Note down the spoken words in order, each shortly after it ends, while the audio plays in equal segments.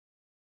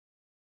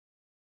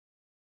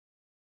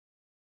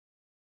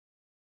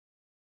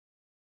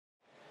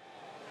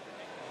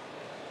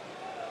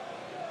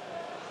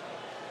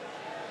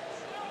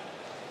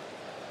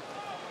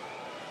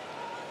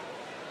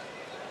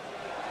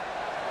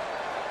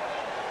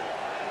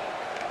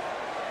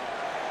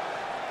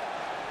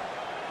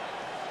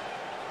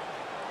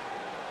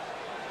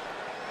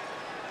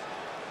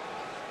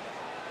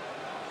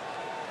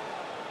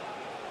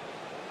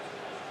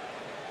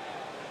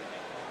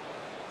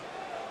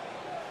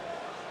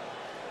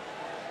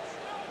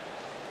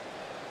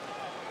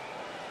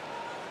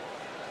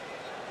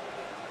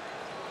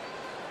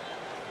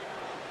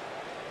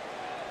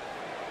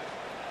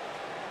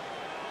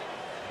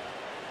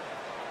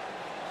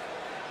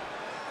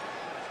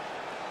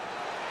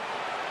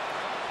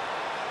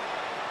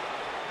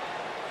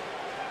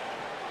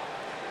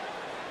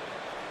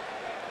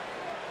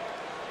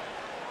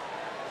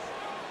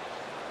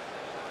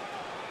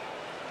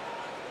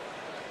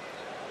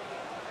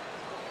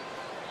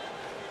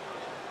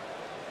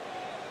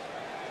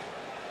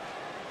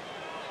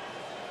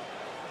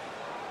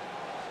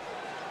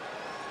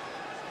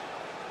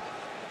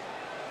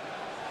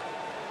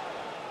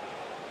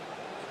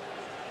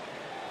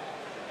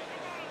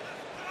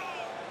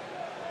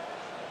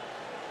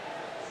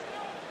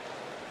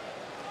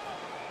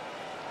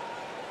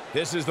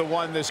This is the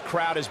one this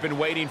crowd has been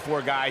waiting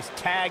for, guys.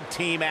 Tag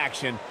team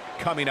action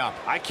coming up.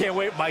 I can't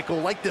wait, Michael.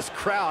 Like this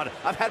crowd,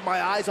 I've had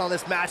my eyes on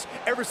this match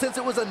ever since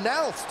it was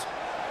announced.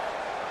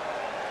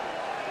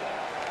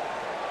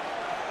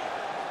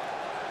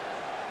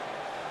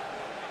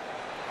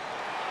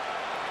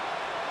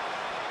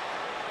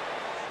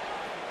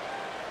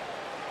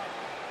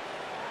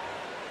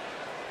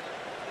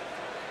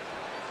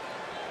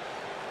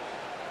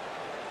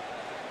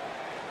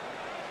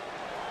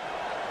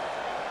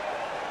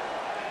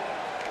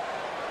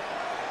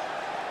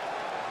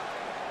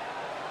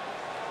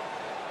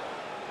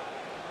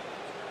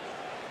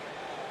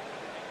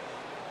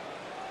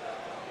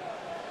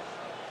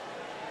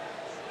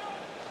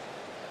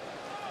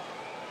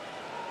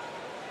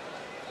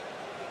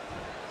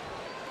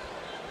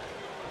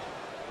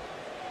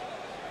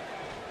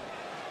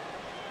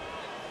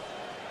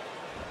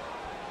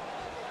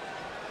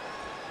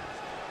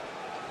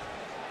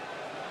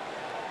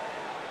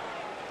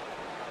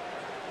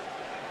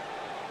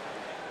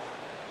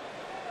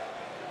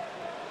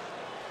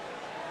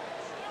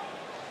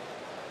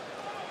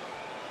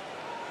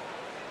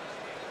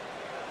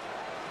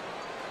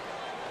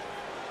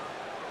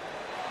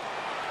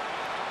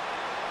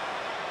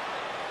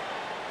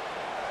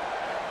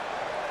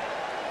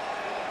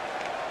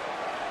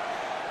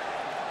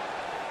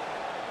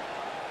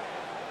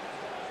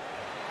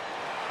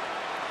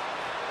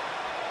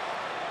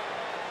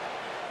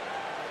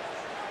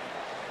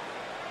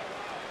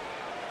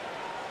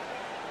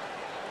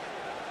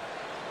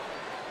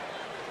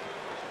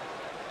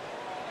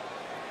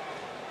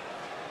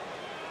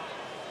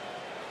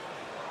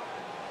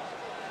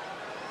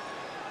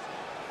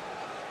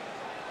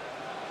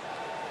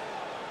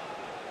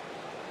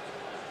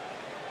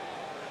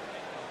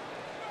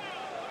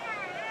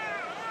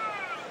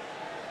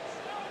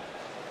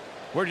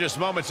 We're just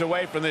moments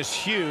away from this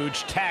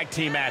huge tag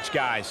team match,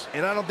 guys.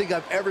 And I don't think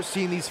I've ever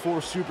seen these four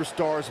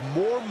superstars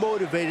more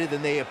motivated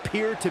than they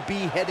appear to be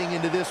heading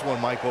into this one,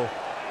 Michael.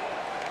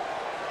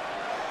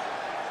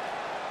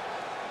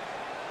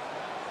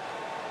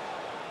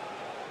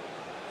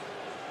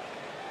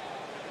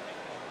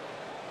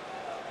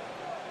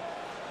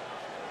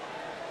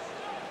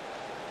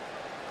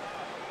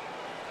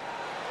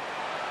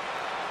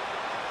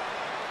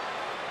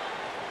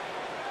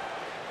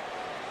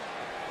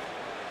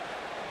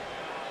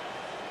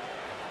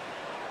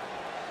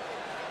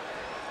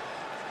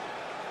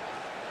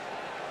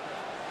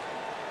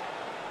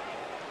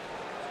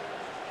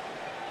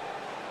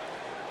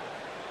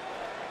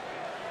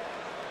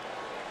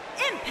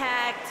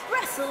 Impact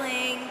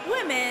Wrestling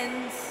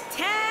Women's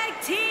Tag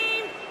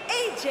Team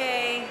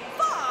AJ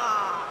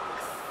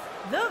Fox,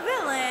 the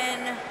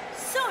villain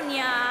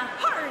Sonya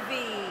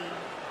Harvey.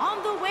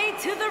 On the way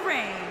to the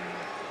ring,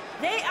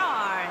 they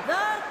are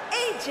the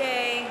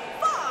AJ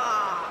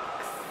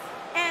Fox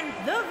and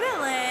the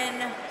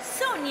villain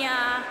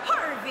Sonya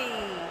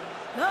Harvey,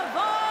 the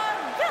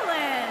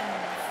Vaudevillains.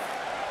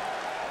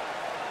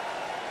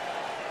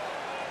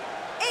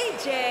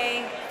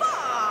 AJ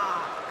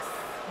Fox,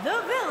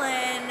 the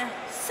villain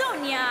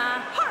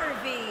Sonya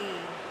Harvey,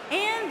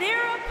 and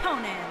their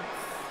opponents.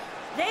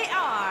 They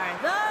are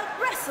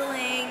the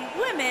Wrestling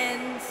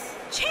Women's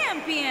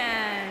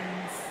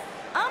Champions,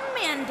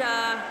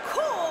 Amanda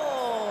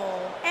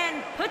Cole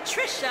and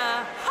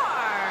Patricia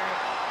Hart.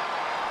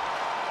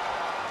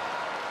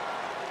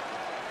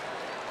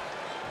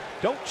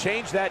 Don't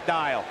change that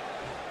dial.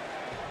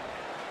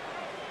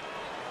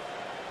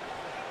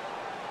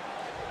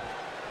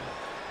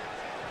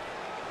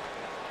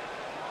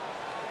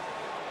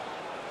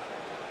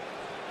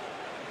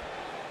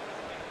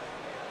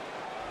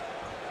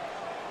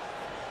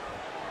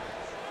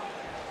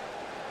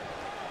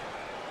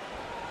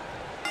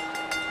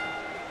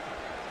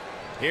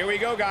 Here we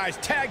go, guys.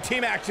 Tag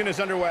team action is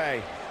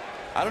underway.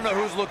 I don't know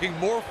who's looking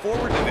more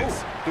forward to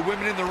this, the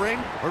women in the ring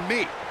or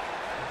me.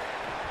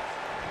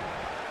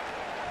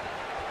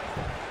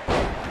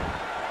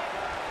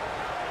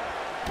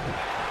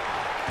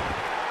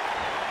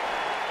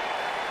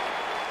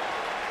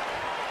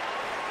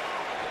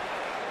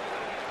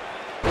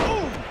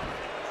 Boom!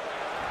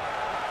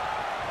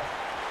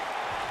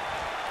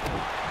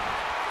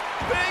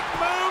 Big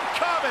move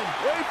coming.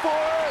 Wait for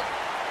it.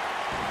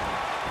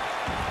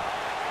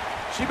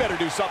 She better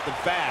do something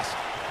fast.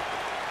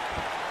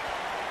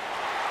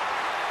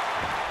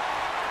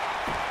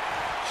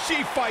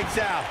 She fights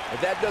out. If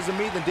that doesn't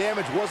mean the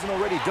damage wasn't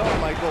already done,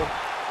 Michael.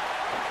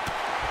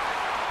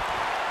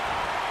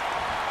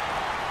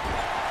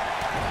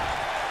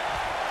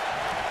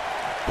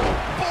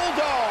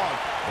 Bulldog!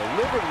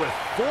 Delivered with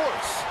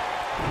force.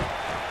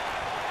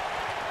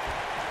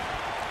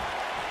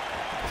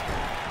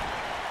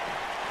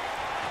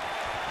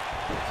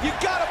 You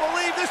gotta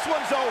believe this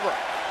one's over.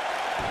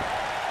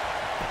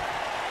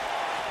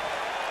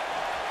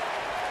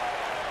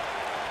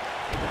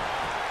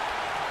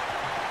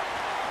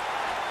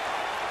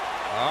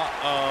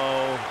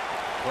 Uh-oh.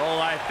 Well,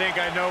 I think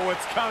I know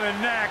what's coming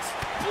next.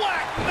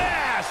 Black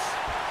Mass!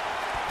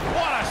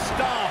 What a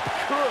stomp.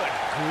 Good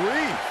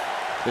grief.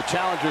 The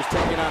challenger's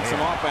taking on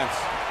some offense.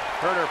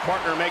 Her and her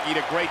partner making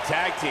a great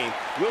tag team.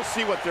 We'll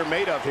see what they're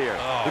made of here.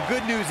 The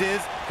good news is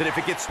that if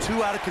it gets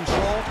too out of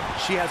control,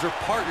 she has her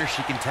partner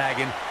she can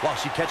tag in while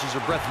she catches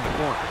her breath in the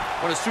corner.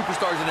 When a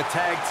superstar is in a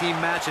tag team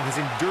match and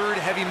has endured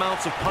heavy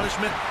amounts of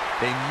punishment,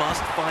 they must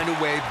find a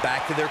way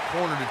back to their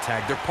corner to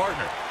tag their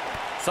partner.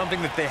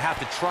 Something that they have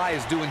to try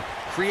is doing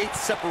create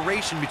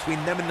separation between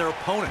them and their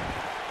opponent.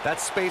 That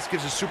space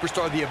gives a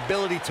superstar the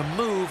ability to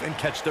move and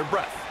catch their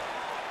breath.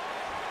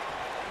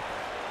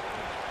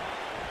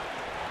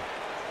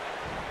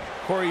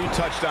 Corey, you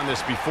touched on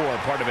this before.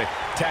 Part of a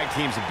tag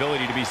team's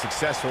ability to be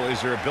successful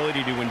is their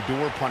ability to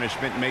endure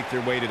punishment and make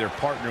their way to their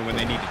partner when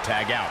they need to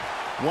tag out.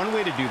 One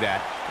way to do that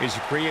is to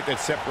create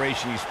that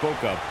separation you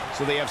spoke of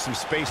so they have some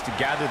space to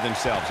gather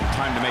themselves and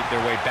time to make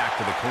their way back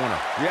to the corner.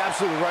 You're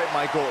absolutely right,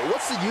 Michael.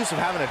 What's the use of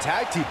having a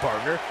tag team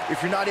partner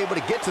if you're not able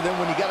to get to them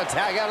when you got to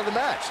tag out of the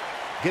match?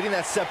 Getting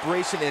that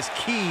separation is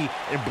key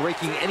in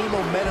breaking any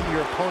momentum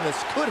your opponents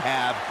could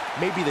have,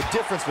 maybe the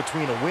difference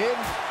between a win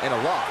and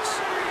a loss,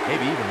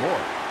 maybe even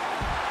more.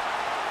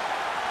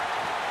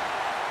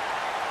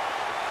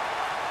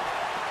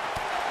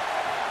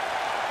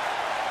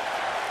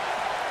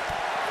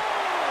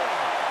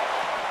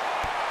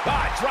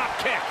 Drop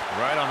kick.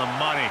 Right on the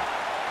money.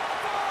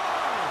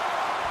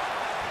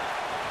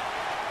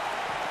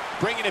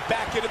 Bringing it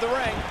back into the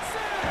ring.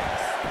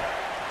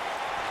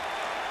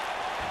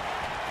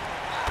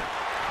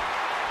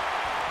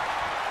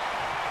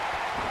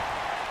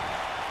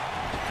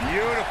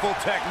 Beautiful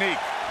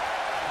technique.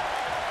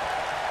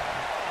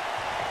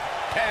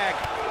 Tag.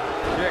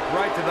 Kick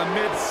right to the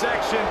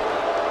midsection.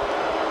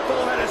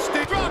 Full head of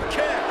steam. Drop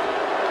kick.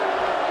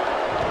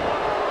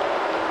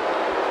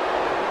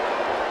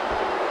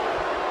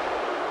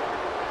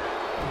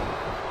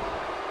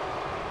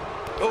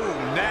 Oh,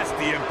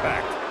 nasty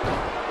impact.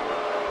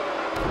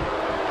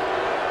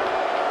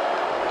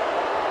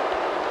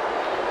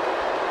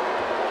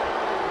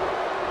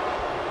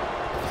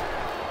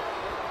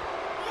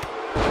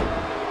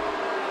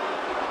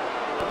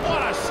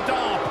 What a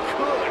stomp.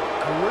 Good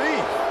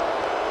grief.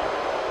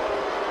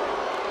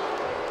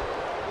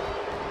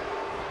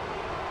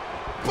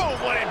 Boom,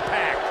 what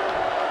impact.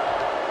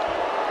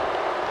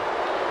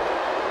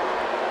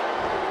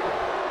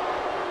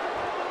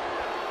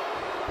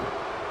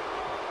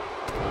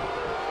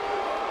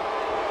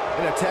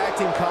 In a tag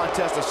team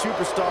contest, a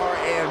superstar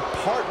and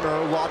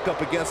partner lock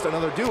up against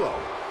another duo.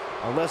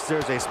 Unless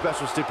there's a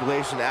special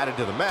stipulation added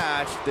to the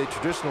match, the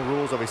traditional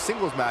rules of a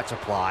singles match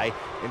apply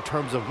in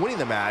terms of winning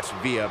the match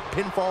via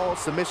pinfall,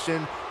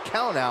 submission,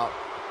 countout,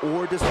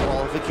 or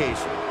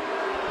disqualification.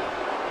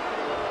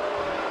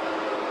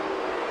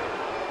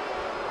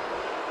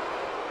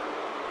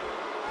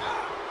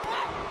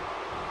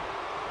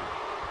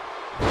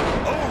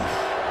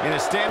 In a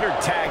standard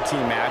tag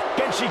team match,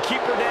 can she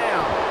keep her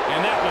down?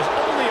 And that was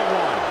only a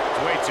one.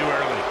 It's way too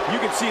early. You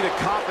can see the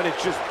confidence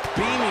just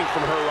beaming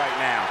from her right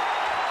now.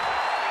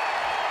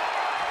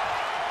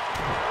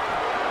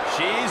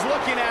 She's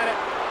looking at it.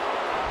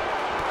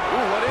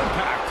 Ooh, what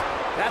impact.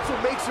 That's what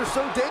makes her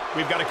so dangerous.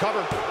 We've got to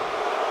cover.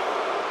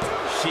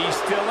 She's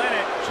still in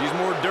it. She's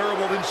more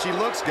durable than she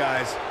looks,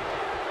 guys.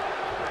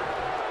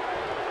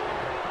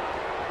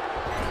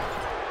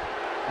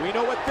 We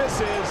know what this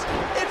is.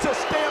 It's a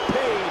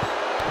stampede.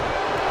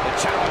 The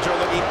challenger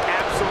looking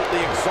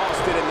absolutely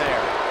exhausted in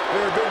there.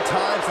 There have been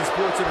times in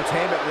sports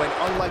entertainment when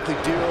unlikely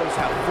duos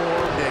have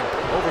formed and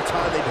over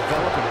time they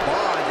develop and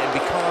bond and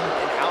become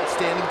an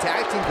outstanding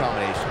tag team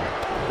combination.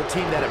 The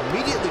team that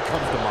immediately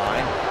comes to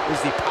mind is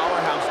the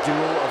powerhouse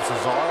duo of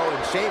Cesaro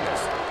and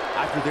Sheamus.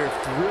 After their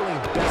thrilling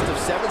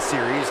best-of-7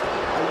 series,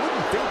 I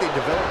wouldn't think they'd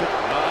develop it.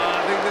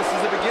 I think this is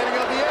the beginning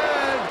of the end.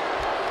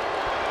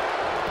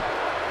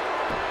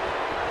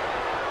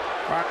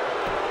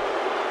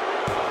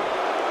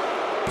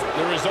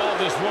 The resolve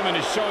this woman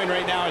is showing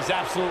right now is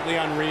absolutely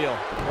unreal.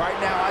 Right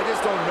now, I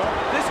just don't know.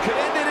 This could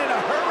end it in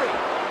a hurry.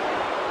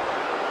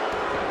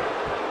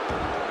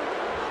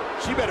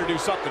 She better do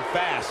something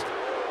fast.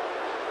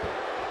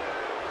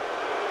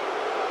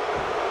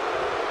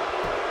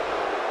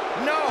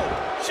 No,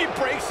 she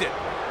breaks it.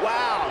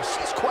 Wow,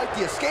 she's quite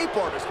the escape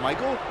artist,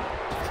 Michael.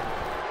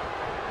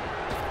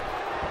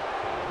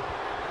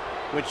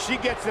 When she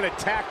gets in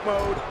attack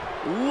mode,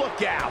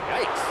 look out.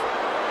 Yikes.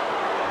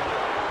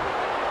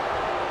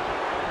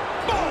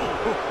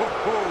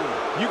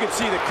 You can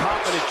see the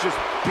confidence just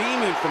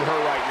beaming from her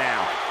right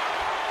now.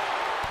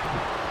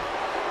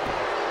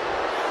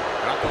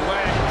 Got the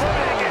leg.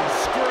 Bang and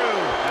screw.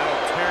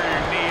 That'll tear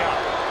your knee up.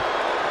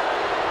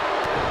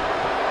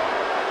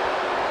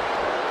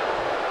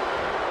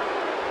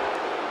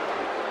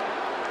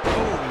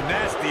 Oh,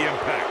 nasty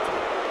impact.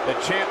 The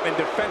champ in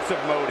defensive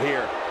mode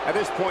here. At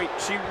this point,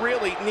 she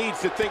really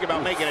needs to think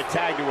about making a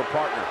tag to her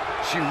partner.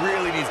 She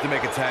really needs to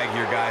make a tag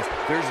here, guys.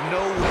 There's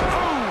no way.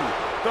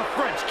 Oh, the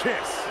French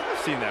kiss. I've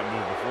seen that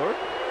move before.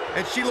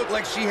 And she looked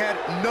like she had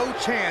no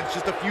chance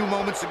just a few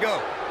moments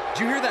ago.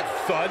 Did you hear that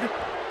thud?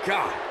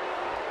 God.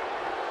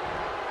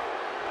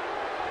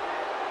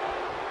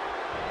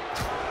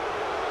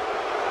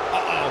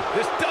 Uh-oh.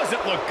 This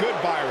doesn't look good,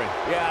 Byron.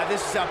 Yeah,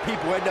 this is how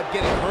people end up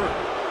getting hurt.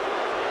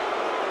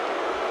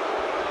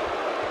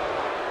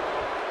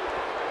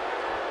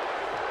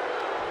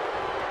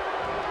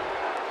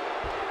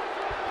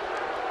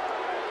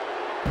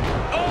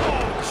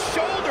 Oh,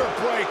 shoulder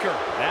breaker.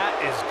 That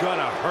is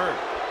gonna hurt.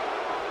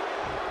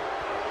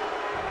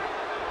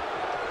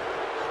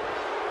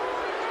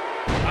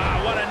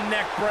 Ah, what a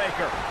neck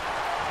breaker.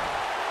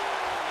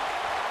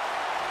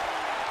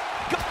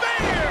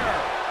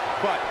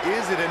 But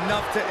is it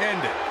enough to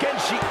end it? Can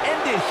she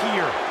end it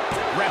here?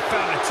 Ref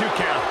found a 2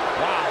 count.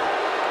 Wow.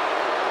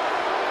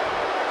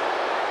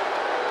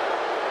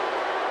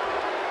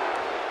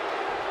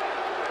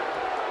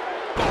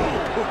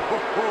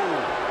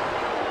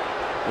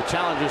 The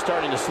challenger's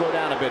starting to slow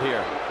down a bit here.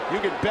 You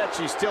can bet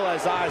she still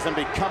has eyes on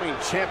becoming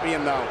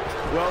champion, though.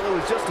 Well, it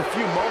was just a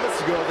few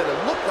moments ago that it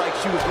looked like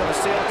she was going to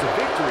sail to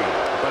victory,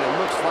 but it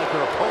looks like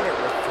her opponent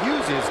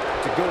refuses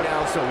to go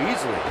down so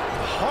easily.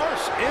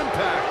 Harsh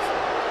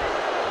impact.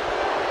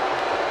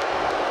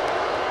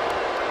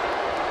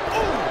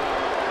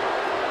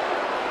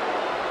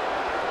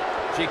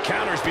 She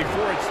counters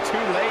before it's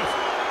too late.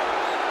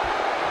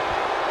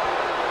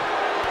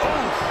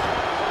 Oh!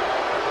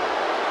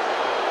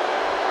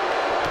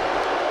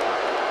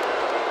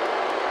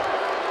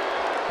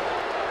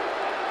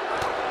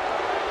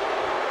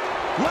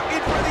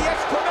 Looking for the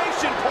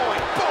exclamation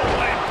point. Boom!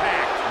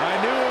 Impact. I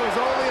knew it was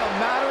only a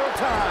matter of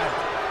time.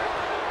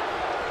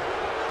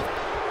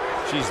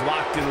 She's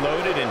locked and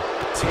loaded and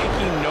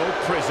taking no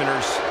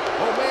prisoners.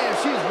 Oh, man,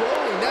 she's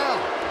rolling now.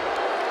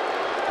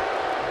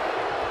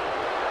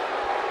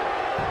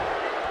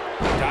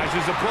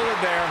 Dodges a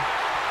bullet there.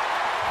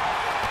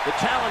 The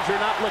challenger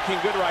not looking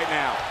good right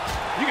now.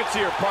 You can see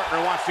her partner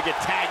wants to get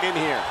tagged in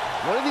here.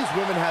 One of these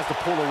women has to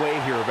pull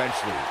away here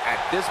eventually. At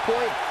this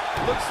point,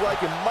 looks like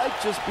it might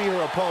just be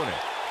her opponent.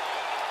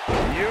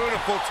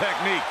 Beautiful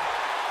technique.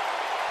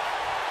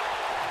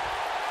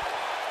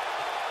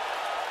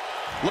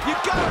 You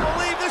gotta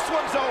believe this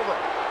one's over.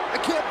 I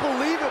can't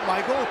believe it,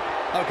 Michael.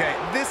 Okay,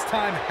 this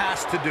time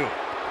has to do it.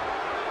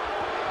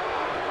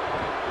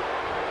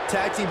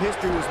 Tag team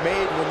history was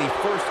made when the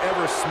first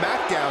ever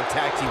SmackDown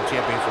Tag Team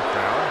Champions were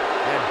crowned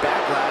at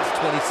Backlash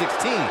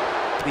 2016.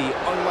 The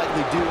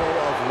unlikely duo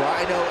of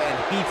Rhino and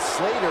Heath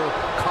Slater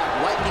caught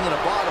lightning in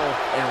a bottle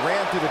and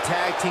ran through the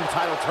tag team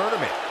title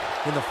tournament.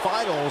 In the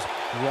finals,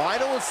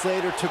 Rhino and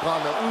Slater took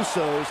on the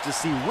Usos to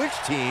see which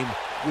team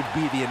would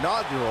be the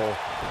inaugural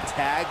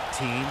Tag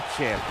Team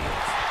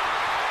Champions.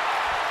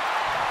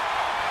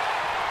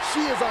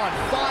 She is on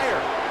fire.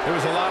 There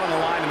was a lot on the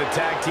line in the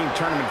tag team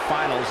tournament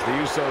finals. The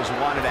Usos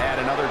wanted to add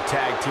another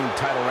tag team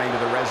title reign to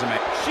the resume.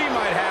 She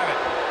might have it.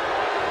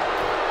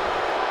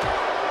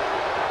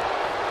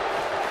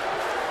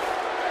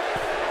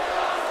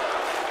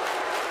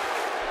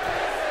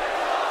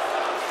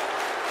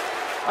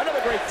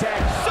 Another great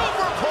tag.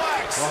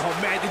 Superplex! Oh,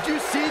 man, did you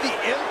see the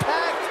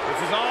impact? This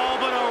is all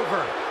but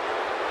over.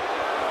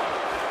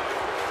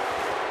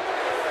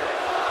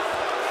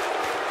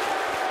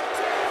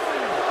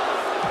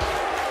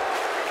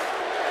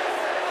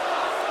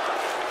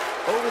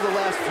 Over the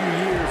last few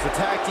years, the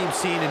tag team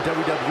scene in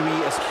WWE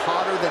is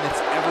hotter than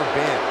it's ever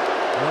been.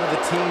 One of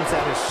the teams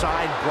that has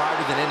shined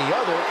brighter than any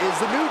other is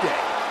the New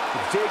Day.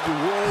 Xavier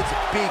Woods,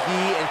 Big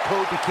E, and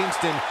Kofi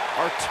Kingston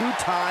are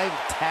two-time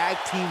tag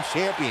team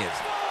champions.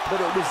 But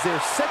it was their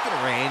second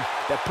reign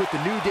that put the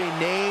New Day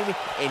name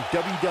in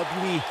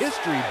WWE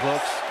history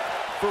books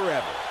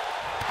forever.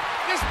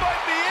 This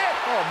might be it.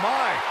 Oh,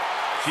 my.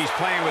 She's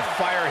playing with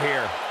fire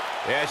here.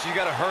 Yeah, she's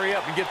got to hurry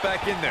up and get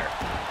back in there.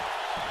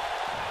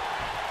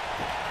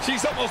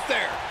 She's almost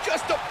there.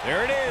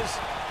 There it is.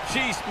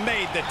 She's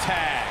made the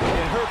tag.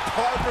 And her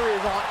partner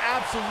is on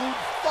absolute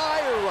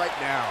fire right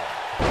now.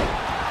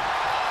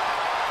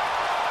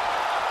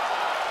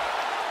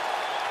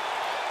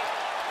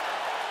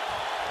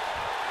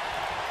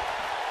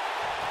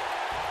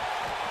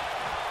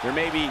 There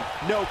may be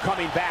no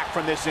coming back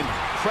from this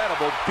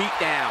incredible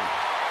beatdown.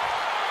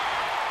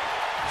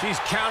 She's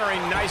countering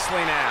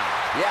nicely now.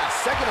 Yeah, a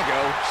second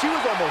ago, she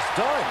was almost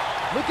done.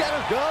 Look at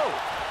her go.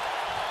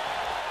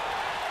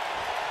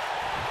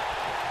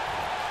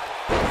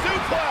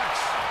 Suplex!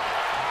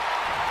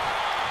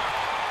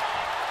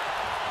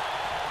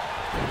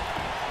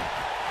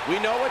 We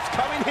know what's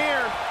coming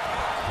here.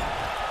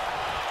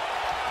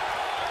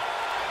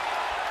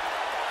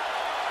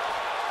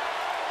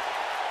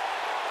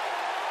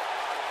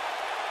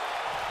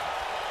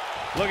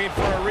 Looking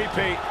for a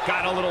repeat.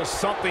 Got a little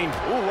something.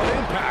 Ooh, what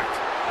impact.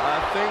 I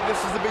think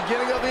this is the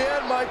beginning of the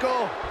end,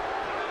 Michael.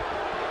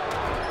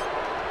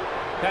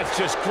 That's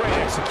just great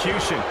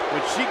execution.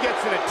 When she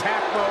gets in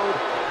attack mode,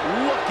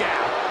 look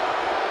out.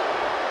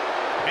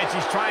 And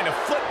she's trying to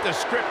flip the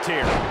script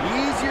here.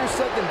 Easier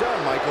said than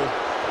done, Michael.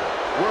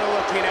 We're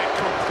looking at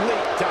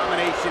complete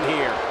domination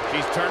here.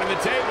 She's turning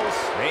the tables.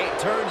 They ain't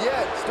turned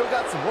yet. Still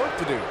got some work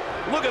to do.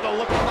 Look at the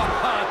look.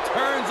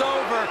 Turns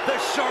over. The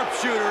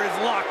sharpshooter is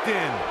locked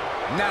in.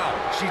 Now,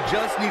 she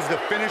just needs to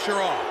finish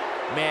her off.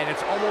 Man,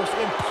 it's almost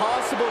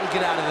impossible to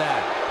get out of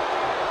that.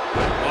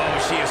 Oh,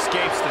 she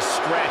escapes the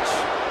stretch.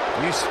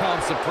 You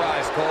sound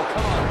surprised, Cole.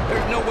 Come on.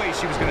 There's no way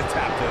she was going to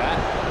tap to that.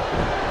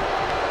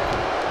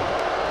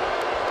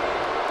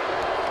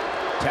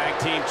 Tag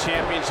team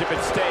championship at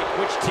stake.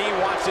 Which team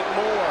wants it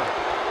more?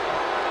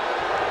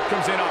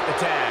 Comes in off the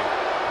tag.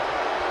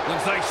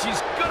 Looks like she's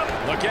gonna...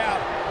 Look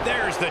out.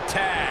 There's the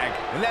tag.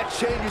 And that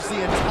changes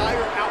the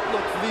entire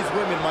outlook for these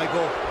women,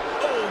 Michael.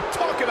 Oh,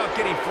 talk about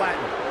getting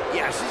flattened.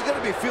 Yeah, she's going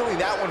to be feeling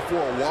that one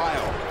for a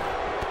while.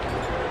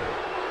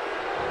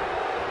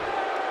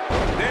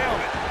 Nailed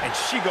it. And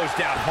she goes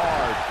down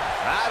hard.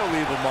 That'll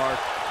leave a mark.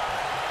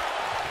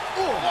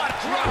 Ooh, what a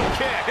drop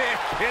kick.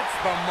 Hits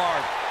the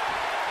mark.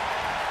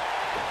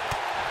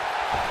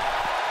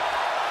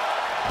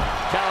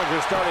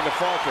 Challenger's starting to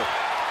falter.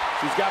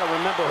 She's got to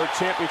remember her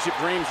championship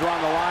dreams are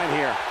on the line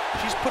here.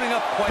 She's putting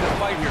up quite a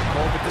fight here,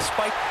 Cole, but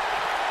despite...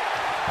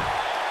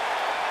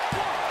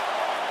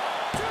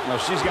 No,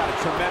 she's got a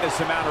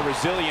tremendous amount of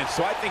resilience,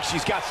 so I think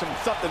she's got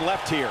something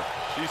left here.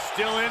 She's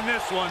still in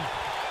this one.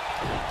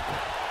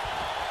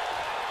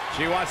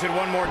 She wants it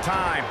one more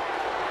time.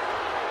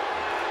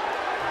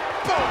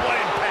 Boom, what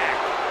impact.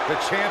 The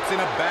champ's in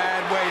a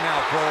bad way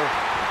now, Cole.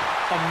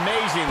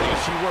 Amazingly,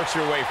 she works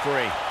her way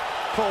free.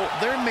 Cole,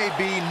 there may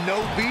be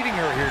no beating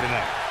her here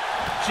tonight.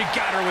 She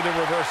got her with a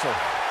reversal.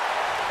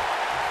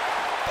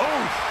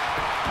 Oh!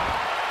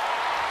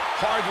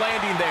 Hard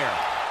landing there.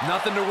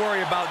 Nothing to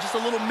worry about, just a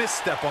little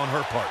misstep on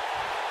her part.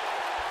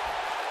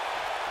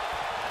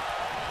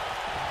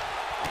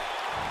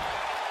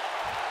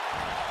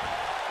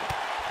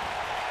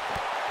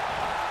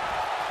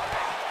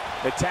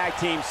 The tag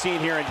team scene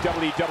here in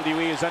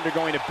WWE is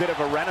undergoing a bit of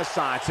a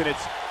renaissance, and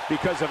it's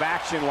because of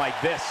action like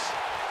this.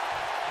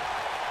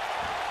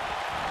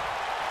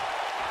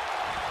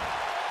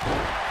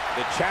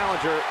 The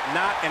challenger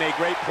not in a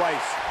great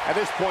place. At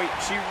this point,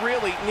 she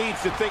really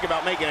needs to think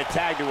about making a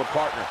tag to her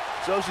partner.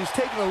 So she's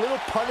taking a little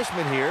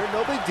punishment here.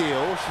 No big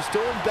deal. She's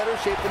still in better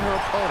shape than her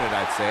opponent,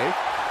 I'd say.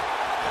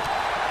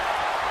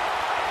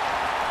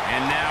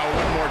 And now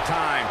one more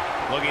time.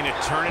 Looking to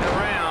turn it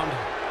around.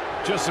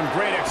 Just some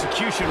great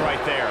execution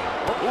right there.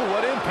 Oh,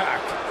 what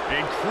impact.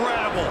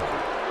 Incredible.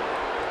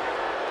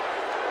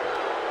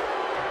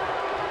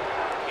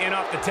 In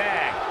off the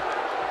tag.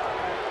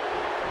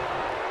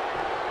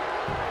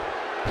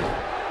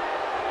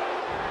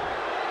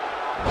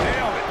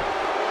 Nailed it.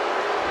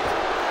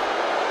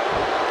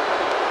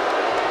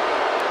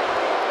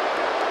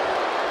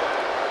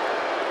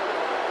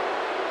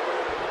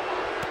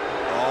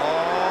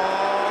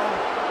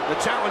 The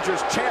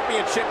challenger's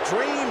championship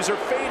dreams are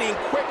fading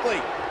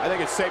quickly. I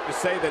think it's safe to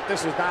say that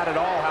this is not at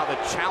all how the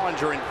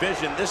challenger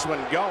envisioned this one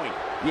going.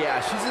 Yeah,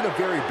 she's in a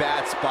very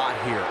bad spot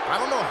here. I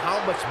don't know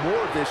how much more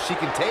of this she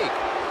can take.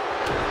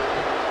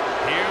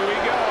 Here we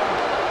go.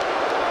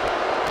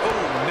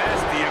 Oh,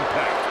 nasty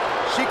impact.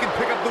 She can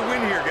pick up the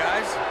win here,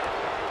 guys.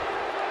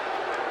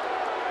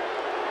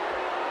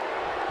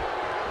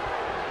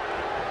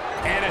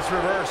 And it's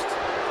reversed.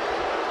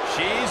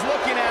 She's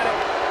looking at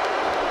it.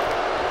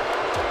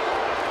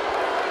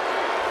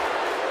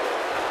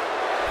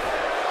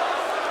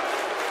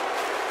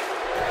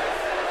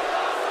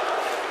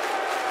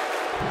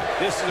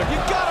 This is you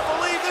gotta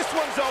believe this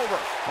one's over.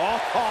 Oh,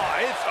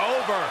 it's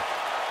over.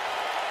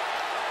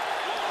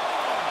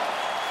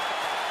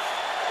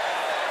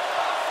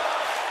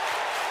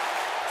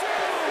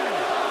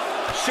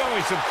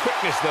 Showing some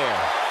quickness there.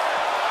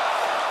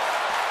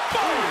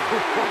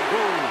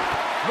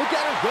 Look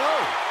at her go.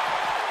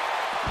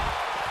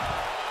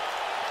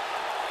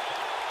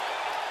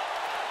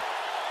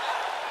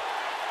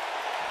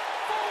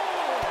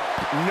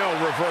 No,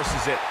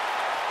 reverses it.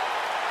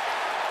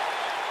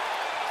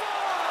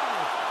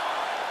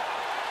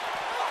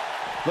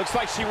 Looks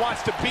like she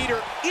wants to beat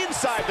her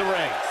inside the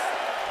ring.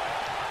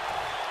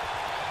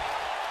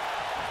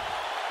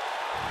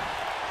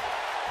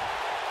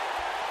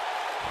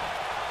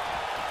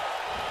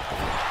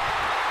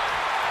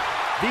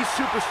 These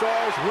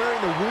superstars wearing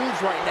the wounds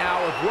right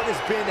now of what has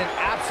been an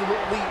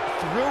absolutely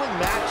thrilling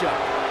matchup.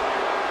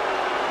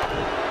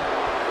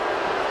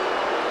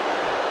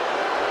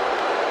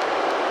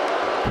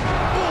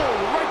 Oh,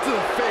 right to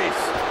the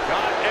face.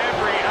 Got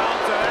every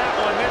ounce of that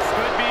one. This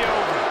could be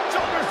over.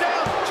 Shoulders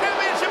down,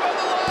 championship on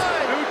the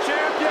line. New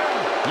champion.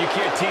 You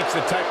can't teach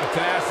the type of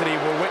tenacity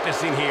we're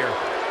witnessing here.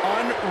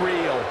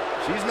 Unreal.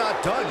 She's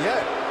not done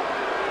yet.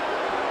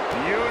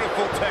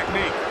 Beautiful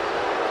technique.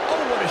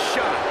 Oh, what a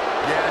shot.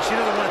 Yeah, she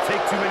doesn't want to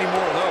take too many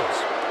more of those.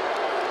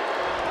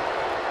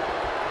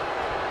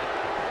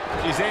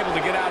 She's able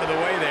to get out of the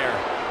way there.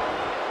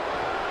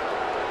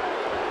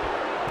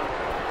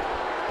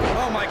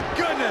 Oh, my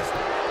goodness.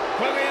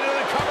 Quickly into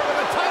the cover with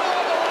the title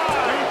on the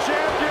line. New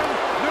champion.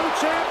 New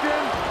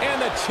champion. And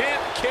the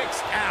champ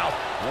kicks out.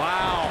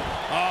 Wow.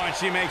 Oh, and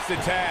she makes the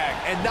tag.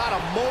 And not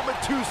a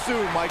moment too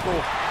soon,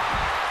 Michael.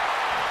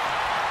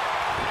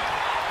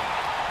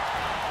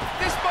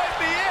 This might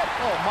be it.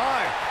 Oh,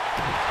 my.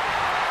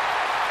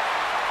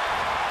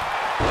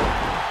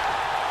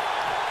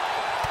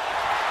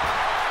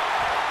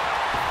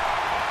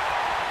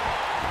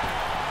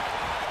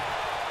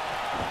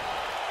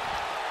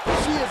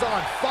 She is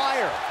on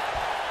fire.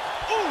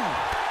 Ooh,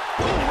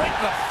 right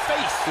in the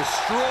face.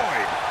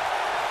 Destroyed.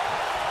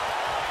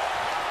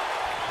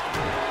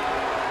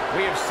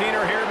 We have seen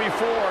her here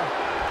before.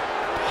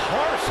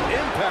 Harsh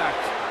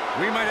impact.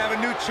 We might have a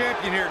new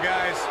champion here,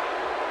 guys.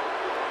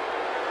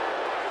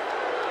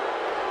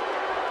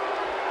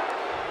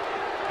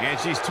 And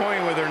she's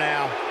toying with her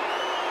now.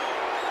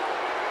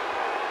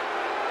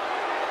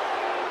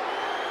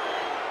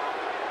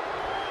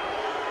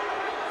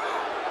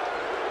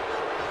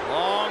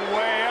 Long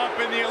way up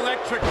in the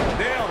electric.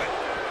 Nailed it.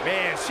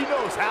 Man, she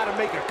knows how to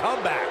make a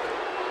comeback.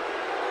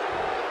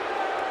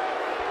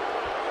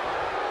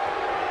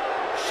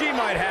 She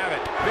might have it.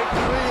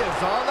 Victory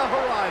is on the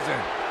horizon.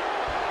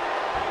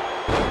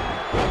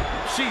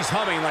 She's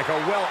humming like a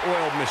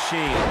well-oiled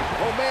machine.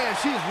 Oh, man,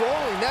 she's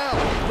rolling now.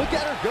 Look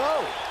at her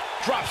go.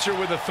 Drops her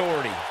with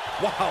authority.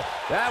 Wow,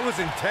 that was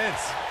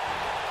intense.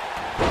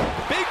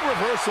 Big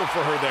reversal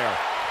for her there.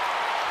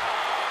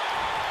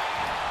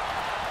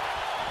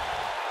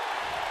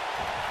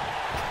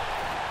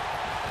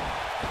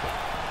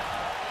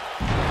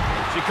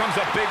 She comes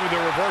up big with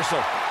a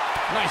reversal.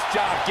 Nice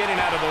job getting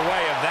out of the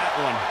way of that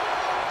one.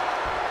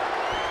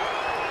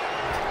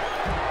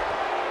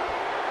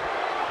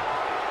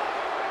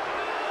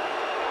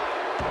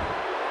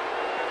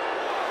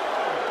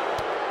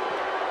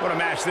 What a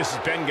match this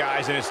has been,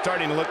 guys, and it's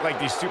starting to look like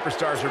these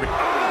superstars are...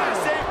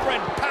 Nice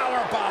apron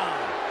powerbomb.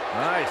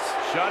 Nice.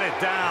 Shut it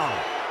down.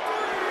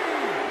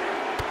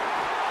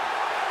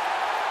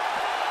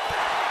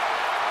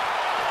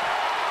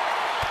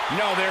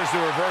 No, there's the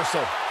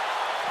reversal.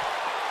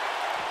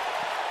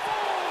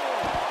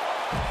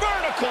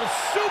 Vertical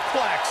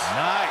suplex.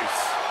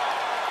 Nice.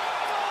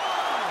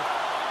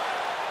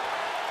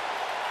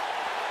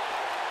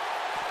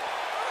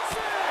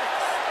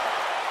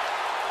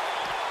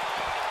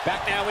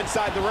 Back now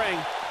inside the ring.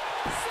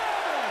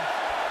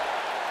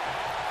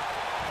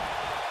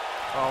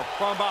 Oh,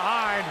 from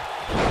behind.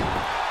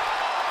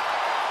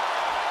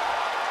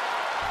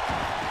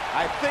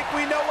 I think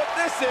we know what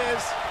this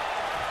is.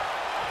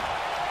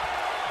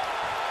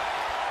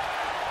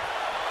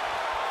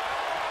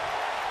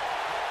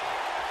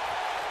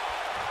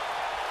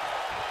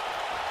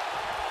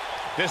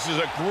 This is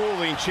a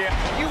grueling champ.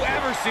 You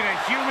ever seen a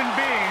human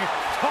being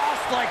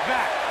tossed like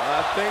that?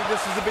 I think this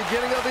is the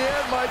beginning of the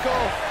end,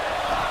 Michael.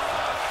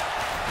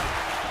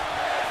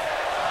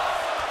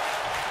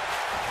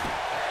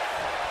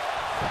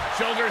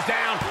 Shoulders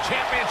down,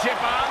 championship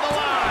on the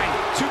line.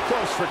 Too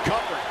close for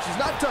comfort. She's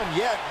not done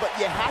yet, but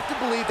you have to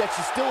believe that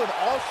she's still in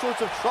all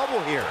sorts of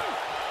trouble here.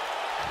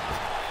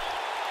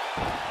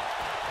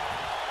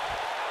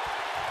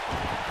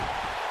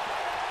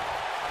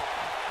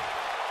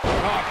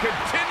 Oh,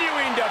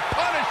 continuing to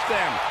punish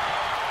them.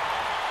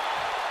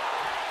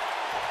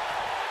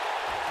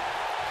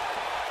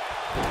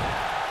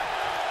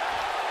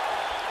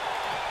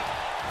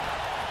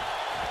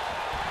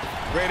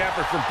 Great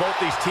effort from both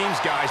these teams,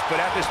 guys, but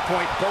at this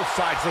point, both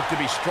sides look to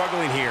be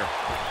struggling here.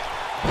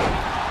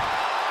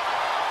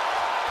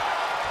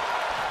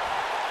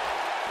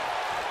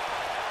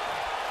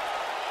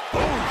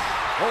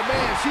 Oh,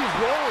 man, she's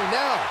rolling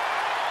now.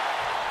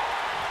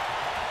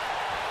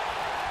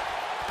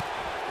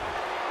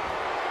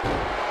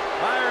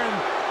 Byron,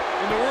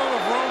 in the world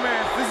of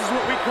romance, this is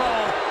what we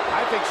call...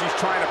 I think she's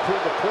trying to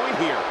prove a point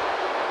here.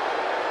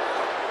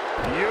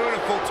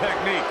 Beautiful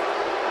technique.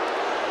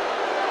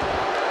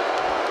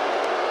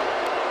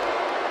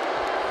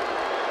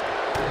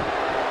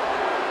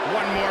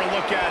 One more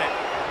look at it.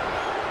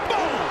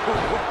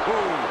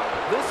 Boom!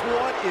 This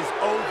one is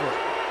over.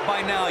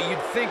 By now,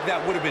 you'd think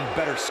that would have been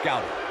better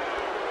scouted.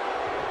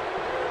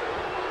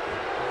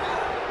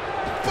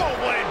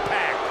 Full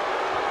impact.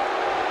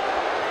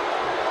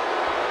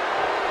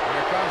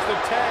 Here comes the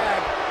tag.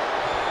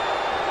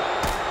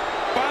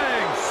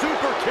 Bang!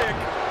 Super kick.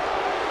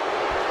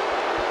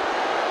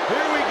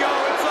 Here we go.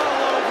 It's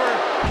all over.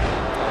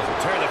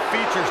 Tear the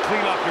features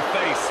clean off your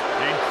face.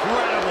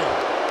 Incredible.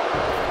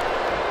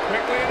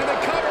 Quickly into the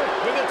cover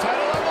with the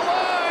title on the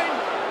line.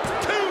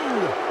 2,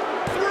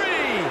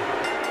 3.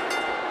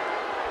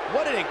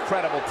 What an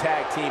incredible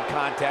tag team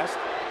contest.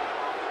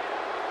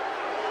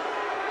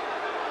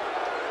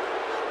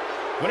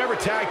 Whenever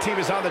tag team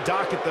is on the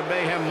docket, the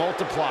mayhem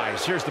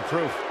multiplies. Here's the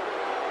proof.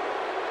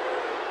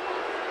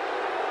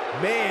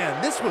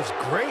 Man, this was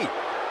great.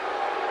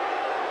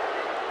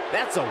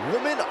 That's a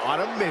woman on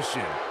a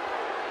mission.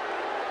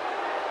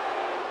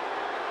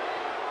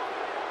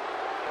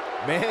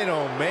 Man,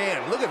 oh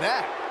man, look at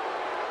that.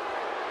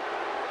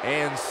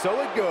 And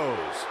so it goes.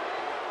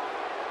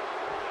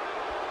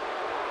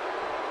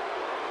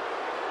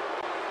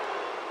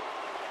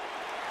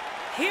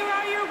 Here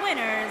are your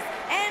winners,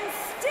 and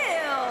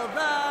still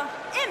the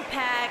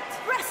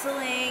Impact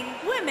Wrestling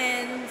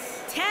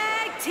Women's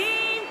Tag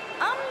Team,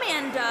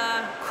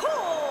 Amanda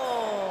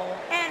Cole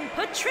and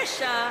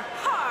Patricia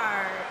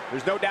Hart.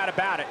 There's no doubt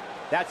about it.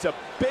 That's a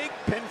big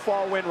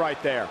pinfall win right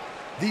there.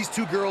 These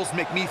two girls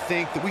make me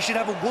think that we should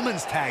have a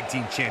women's tag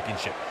team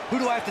championship. Who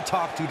do I have to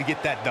talk to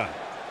get that done?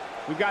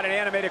 We've got an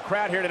animated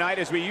crowd here tonight,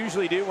 as we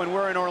usually do when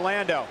we're in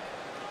Orlando.